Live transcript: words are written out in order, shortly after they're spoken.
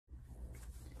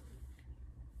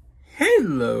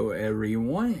Hello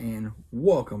everyone and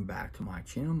welcome back to my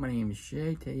channel. My name is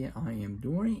Shay. Today I am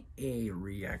doing a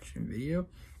reaction video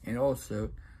and also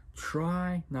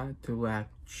try not to laugh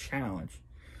challenge.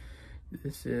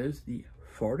 This is the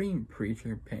farting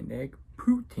preacher pandemic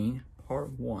Pooting part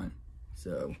 1.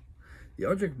 So the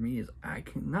object for me is I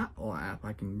cannot laugh,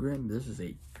 I can grin. This is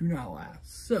a do not laugh.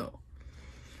 So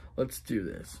let's do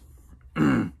this.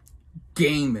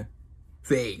 Game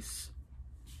face.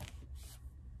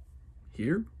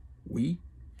 Here we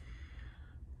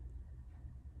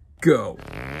go.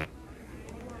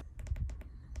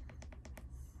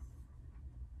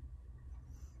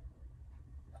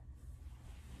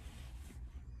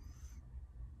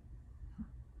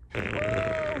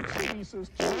 Jesus,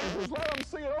 let them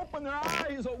see it. Open their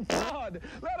eyes, oh God.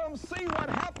 Let them see what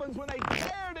happens when they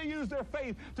dare to use their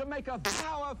faith to make a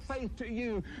vow of faith to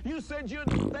you. You said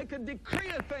they could decree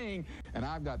a thing. And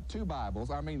I've got 2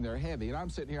 Bibles. I mean, they're heavy. And I'm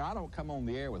sitting here. I don't come on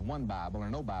the air with 1 Bible or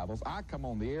no Bibles. I come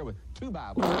on the air with 2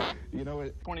 Bibles. You know,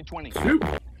 2020. 2.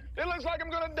 It looks like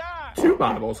I'm going to die. 2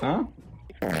 Bibles, huh?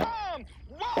 Come,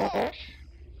 walk.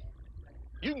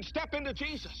 You can step into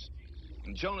Jesus.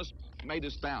 And Jonas made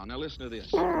his vow. Now listen to this.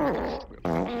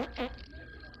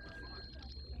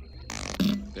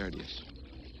 There it is.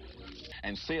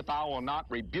 And see if I will not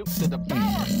rebuke the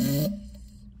devourer.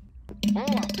 Oh,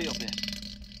 I feel this.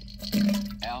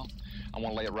 Al, I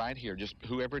want to lay it right here. Just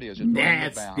whoever it is. Just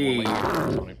nasty. We've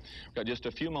got just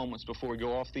a few moments before we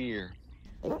go off the air.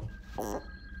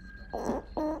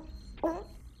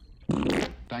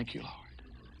 Thank you, Lord.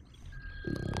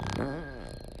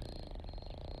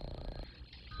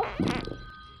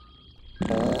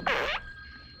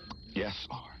 Yes,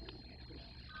 Lord.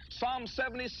 Psalm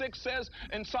 76 says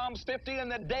in Psalms 50, in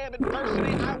the day of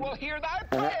adversity, I will hear thy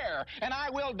prayer, and I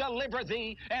will deliver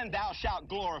thee, and thou shalt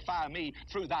glorify me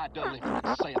through thy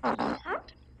deliverance, saith the Lord.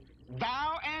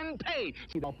 Vow and pay.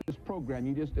 Off this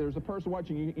program, there's a person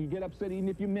watching, you get upset even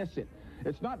if you miss it.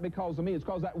 It's not because of me, it's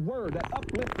because that word, that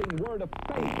uplifting word of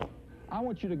faith. I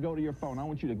want you to go to your phone. I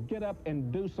want you to get up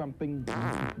and do something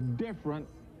different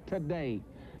today.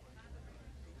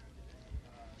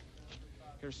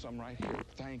 Here's some right here.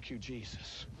 Thank you,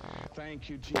 Jesus. Thank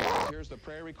you, Jesus. Here's the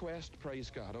prayer request. Praise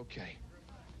God. Okay.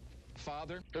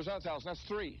 Father, here's another 1,000. That's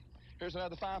 3. Here's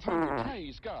another 500.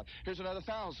 Praise God. Here's another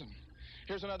 1,000.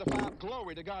 Here's another 5.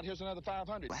 Glory to God. Here's another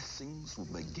 500. Blessings will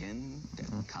begin to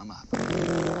come up.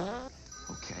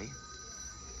 Okay.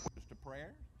 To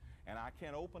prayer, and I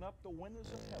can open up the windows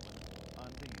of heaven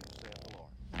unto you, saith the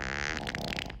Lord.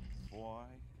 Boy,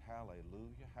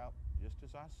 hallelujah. Just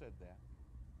as I said that.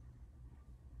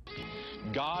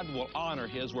 God will honor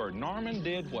his word. Norman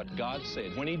did what God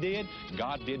said. When he did,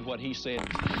 God did what he said.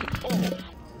 Oh,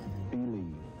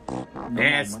 believe.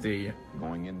 Nasty.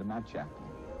 Going into my chapel.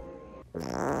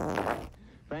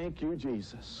 Thank you,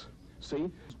 Jesus. See,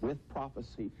 with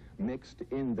prophecy mixed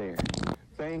in there.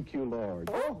 Thank you, Lord.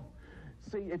 Oh,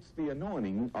 see, it's the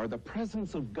anointing or the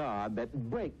presence of God that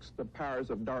breaks the powers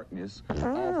of darkness off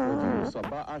of you.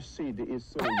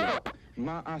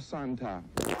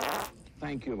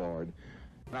 Thank you, Lord.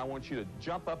 And I want you to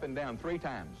jump up and down 3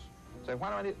 times. Say, why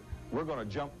do I do it? We're going to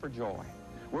jump for joy.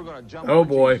 We're going to jump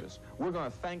for Jesus. We're going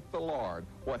to thank the Lord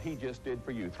what he just did for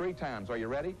you. 3 times. Are you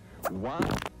ready? 1,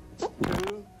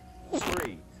 2,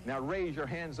 3. Now raise your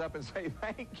hands up and say,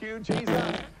 thank you,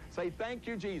 Jesus. Say, thank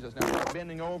you, Jesus. Now start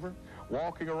bending over,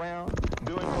 walking around,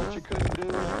 doing what you couldn't do,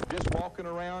 just walking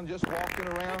around, just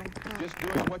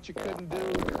doing what you couldn't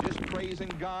do, just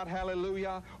praising God.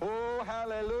 Hallelujah. Oh,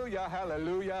 hallelujah,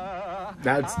 hallelujah.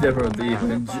 That's different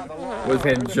with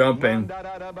him jumping.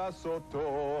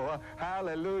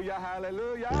 Hallelujah,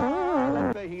 hallelujah.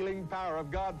 Let the healing power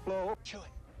of God flow. Chew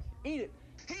it. Eat it.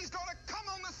 He's going to come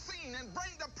on the scene and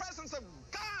bring the presence of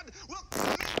God will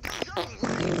come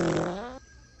into your life.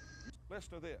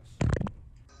 Listen to this.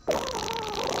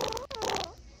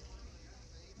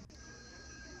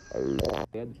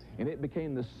 And it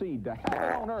became the seed to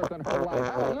heaven on earth in her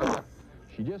life. Hallelujah.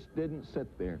 She just didn't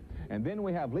sit there. And then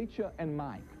we have Lecha and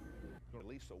Mike.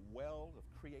 Release a well of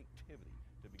creativity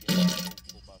to begin.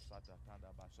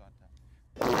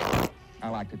 I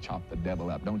like to chop the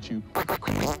devil up, don't you?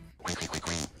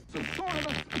 So sword of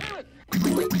the Spirit.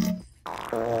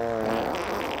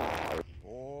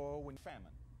 Or when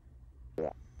famine.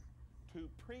 To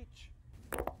preach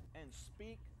and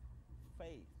speak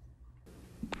faith.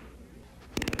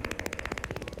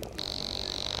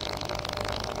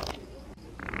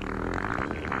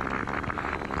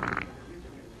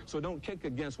 So don't kick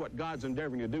against what God's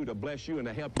endeavoring to do to bless you and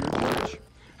to help your church.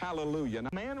 Hallelujah. Now,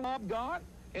 man robbed God,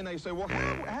 and they say, well,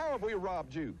 how have we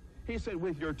robbed you? He said,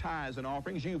 with your tithes and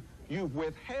offerings, you've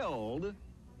withheld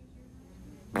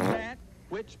that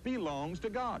which belongs to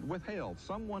God. Withheld.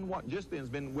 Someone what just then has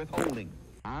been withholding.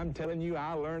 I'm telling you,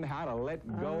 I learned how to let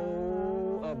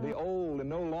go of the old and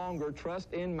no longer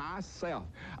trust in myself.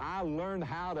 I learned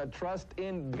how to trust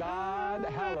in God.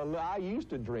 Hallelujah. I used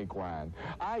to drink wine.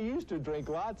 I used to drink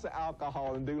lots of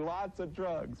alcohol and do lots of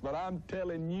drugs. But I'm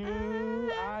telling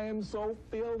you, I am so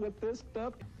filled with this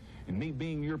stuff. And me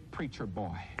being your preacher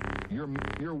boy, your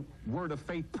word of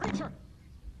faith preacher,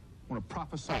 I want to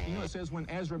prophesy. You know, it says when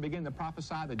Ezra began to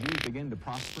prophesy, the Jews began to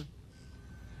prosper.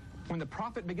 When the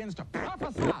prophet begins to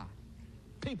prophesy,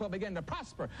 people begin to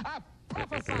prosper. I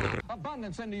prophesy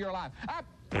abundance into your life. I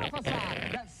prophesy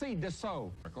that seed to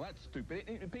sow. That's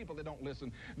stupid. People that don't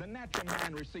listen, the natural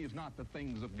mind receives not the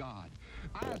things of God.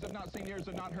 Eyes have not seen, ears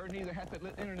have not heard, neither hath it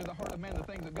entered into the heart of man the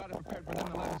things that God has prepared for them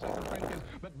in the last second Corinthians.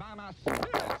 But by my spirit,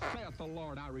 saith the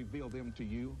Lord, I reveal them to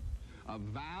you. A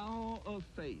vow of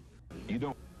faith. You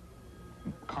don't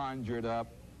conjure it up,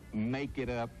 make it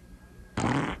up.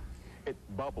 It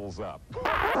bubbles up. It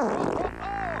bubbles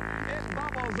up. It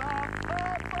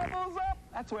bubbles up.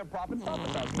 That's where prophet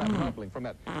prophesies, from that bubbling, from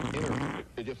that inner.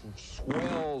 It just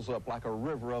swells up like a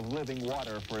river of living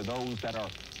water for those that are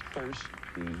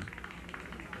thirsty.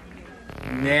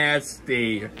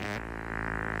 Nasty.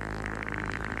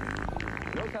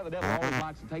 Notice how the devil always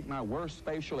likes to take my worst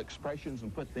facial expressions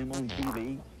and put them on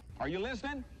TV? Are you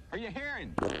listening? Are you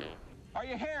hearing? Are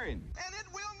you hearing? And it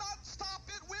will not stop.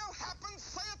 It will happen,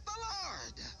 saith the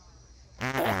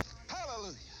Lord.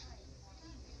 Hallelujah.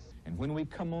 And when we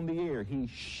come on the air, he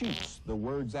shoots the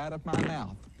words out of my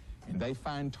mouth, and they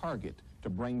find target to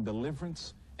bring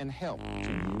deliverance and help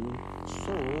to you.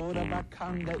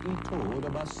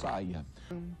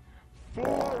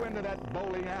 Flow into that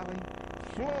bowling alley.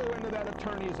 Flow into that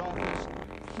attorney's office.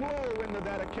 Flow into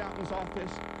that accountant's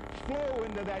office. Flow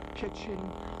into that kitchen.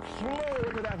 Flow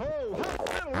into that whole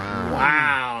hospital.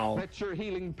 Wow. Let your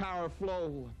healing power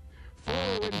flow.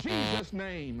 Flow in Jesus'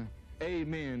 name.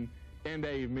 Amen and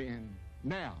amen.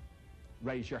 Now,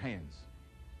 raise your hands.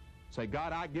 Say,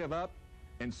 God, I give up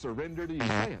and surrender to you.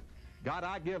 Say it. God,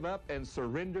 I give up and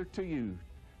surrender to you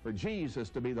for Jesus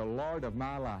to be the Lord of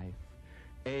my life.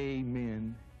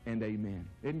 Amen and amen.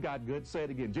 Isn't God good? Say it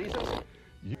again. Jesus,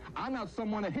 I'm not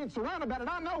someone that hints around about it.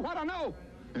 I know what I know.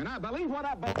 And I believe what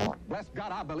I believe. Bless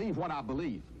God, I believe what I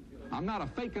believe. I'm not a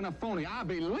fake and a phony. I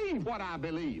believe what I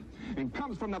believe. It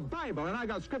comes from the Bible, and I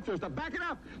got scriptures to back it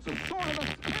up. So sword of the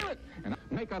Spirit. And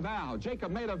make a vow.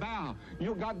 Jacob made a vow. You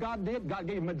know what God did? God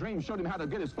gave him a dream, showed him how to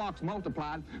get his flocks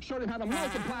multiplied, showed him how to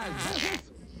multiply his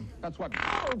business. That's what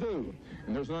God will do.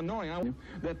 And there's an anointing.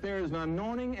 That there is an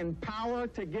anointing and power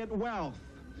to get wealth.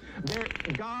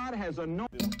 God has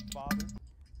anointed. Father,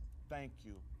 thank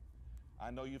you. I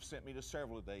know you've sent me to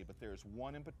several today, but there's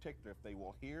one in particular. If they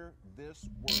will hear this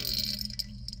word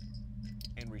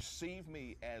and receive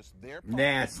me as their prophet,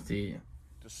 Nasty.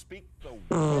 to speak the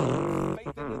word of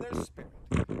faith into their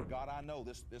spirit, God, I know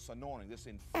this anointing, this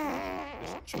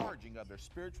charging of their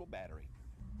spiritual battery.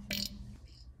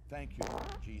 Thank you, Lord,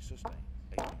 in Jesus' name.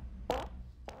 Amen.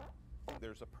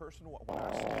 There's a person, when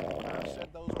I said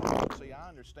those words, see, I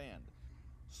understand.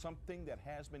 Something that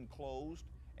has been closed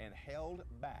and held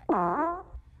back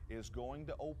is going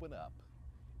to open up,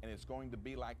 and it's going to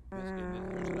be like this.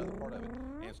 And here's another part of it.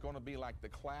 And it's going to be like the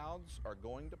clouds are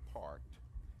going to part,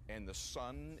 and the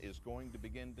sun is going to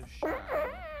begin to shine.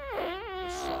 The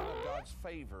sun of God's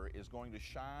favor is going to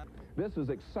shine. This is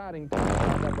exciting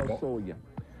times.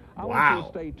 I want you to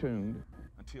stay tuned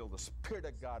Until the Spirit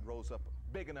of God rose up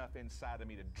big enough inside of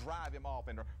me to drive him off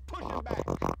and push him back.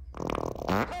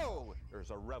 Oh, there's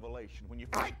a revelation. When you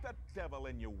fight the devil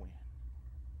and you win.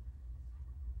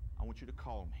 I want you to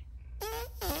call me.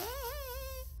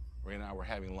 Ray and I were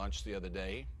having lunch the other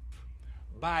day.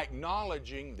 By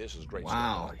acknowledging, this is great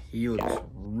Wow, stuff. he looks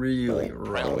really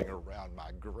rough. Prowling around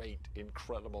my great,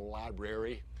 incredible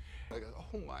library. I go,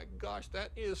 oh my gosh,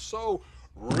 that is so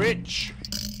rich.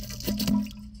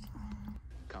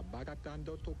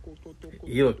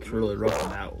 He looked really rough on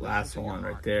that last one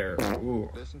right there. Ooh.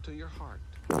 Listen to your heart.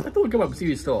 I have to look him up and see if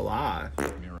he's still alive. How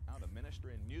to minister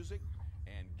in music,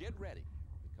 and get ready,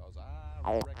 because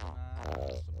I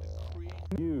recognize some increase.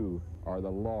 You are the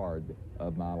Lord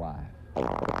of my life. Thank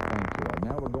you, Lord.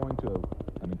 Now we're going to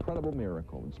an incredible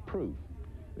miracle. It's proof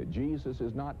that Jesus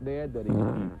is not dead, that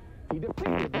he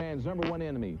defeated man's number one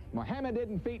enemy. Muhammad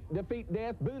didn't defeat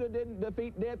death. Buddha didn't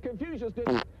defeat death. Confucius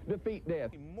didn't defeat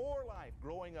death. More life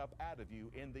growing up out of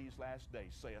you in these last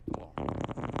days, saith the Lord.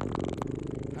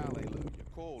 Hallelujah.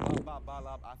 Cool. I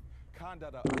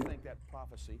think that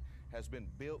prophecy has been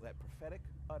built, that prophetic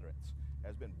utterance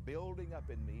has been building up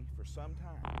in me for some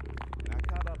time.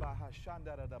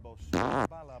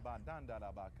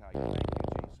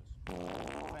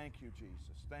 Thank you,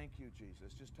 Jesus. Thank you,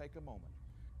 Jesus. Just take a moment.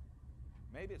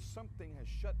 Maybe it's something has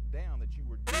shut down that you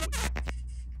were doing.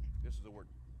 This is the word.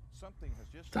 Something has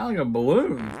just... Sound like a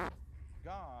balloon.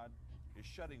 God is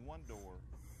shutting one door.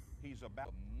 He's about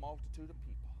a multitude of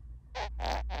people.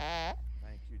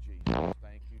 Thank you, Jesus.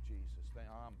 Thank you, Jesus.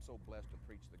 I'm so blessed to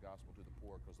preach the gospel to the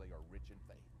poor because they are rich in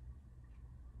faith.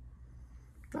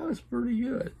 That was pretty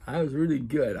good. That was really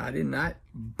good. I did not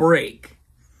break.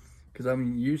 Because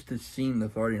I'm used to seeing the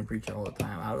farthing preacher all the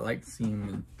time. I would like to see him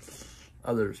when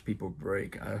others people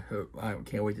break. I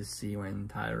can't wait to see when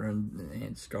Tyler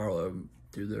and Scarlett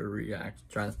do their reaction,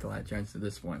 trying to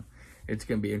this one. It's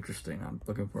going to be interesting. I'm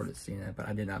looking forward to seeing that, but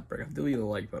I did not break. I deleted the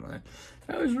like button on that.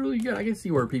 That was really good. I can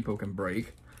see where people can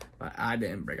break, but I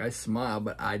didn't break. I smiled,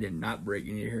 but I did not break.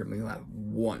 You need to hear me laugh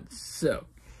once. So,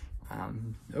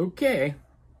 okay,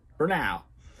 for now.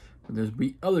 But there's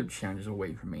be other challenges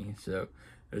away from me. So,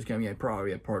 there's going to be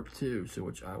probably a part 2, so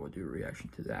which I will do a reaction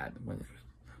to that when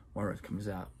it comes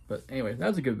out. But anyway,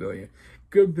 that's a good video.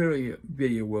 Good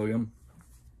video, William.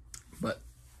 But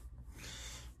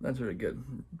that's really good.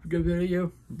 Good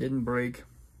video. Didn't break.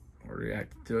 Or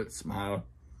reacted to it. Smiled.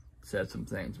 Said some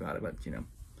things about it. But, you know.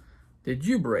 Did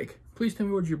you break? Please tell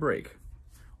me what you break.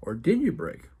 Or did you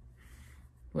break?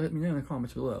 Let me know in the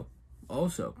comments below.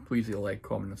 Also, please leave a like,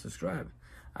 comment, and subscribe.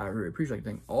 I really appreciate it.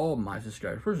 Thank all my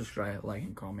subscribers for subscribing,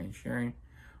 liking, commenting, and sharing.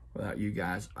 Without you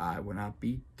guys, I would not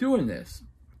be doing this.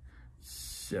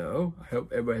 So, I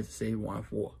hope everybody has a safe,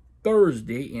 wonderful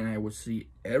Thursday, and I will see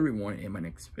everyone in my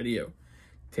next video.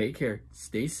 Take care,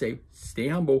 stay safe, stay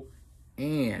humble,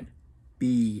 and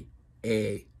be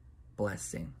a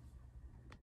blessing.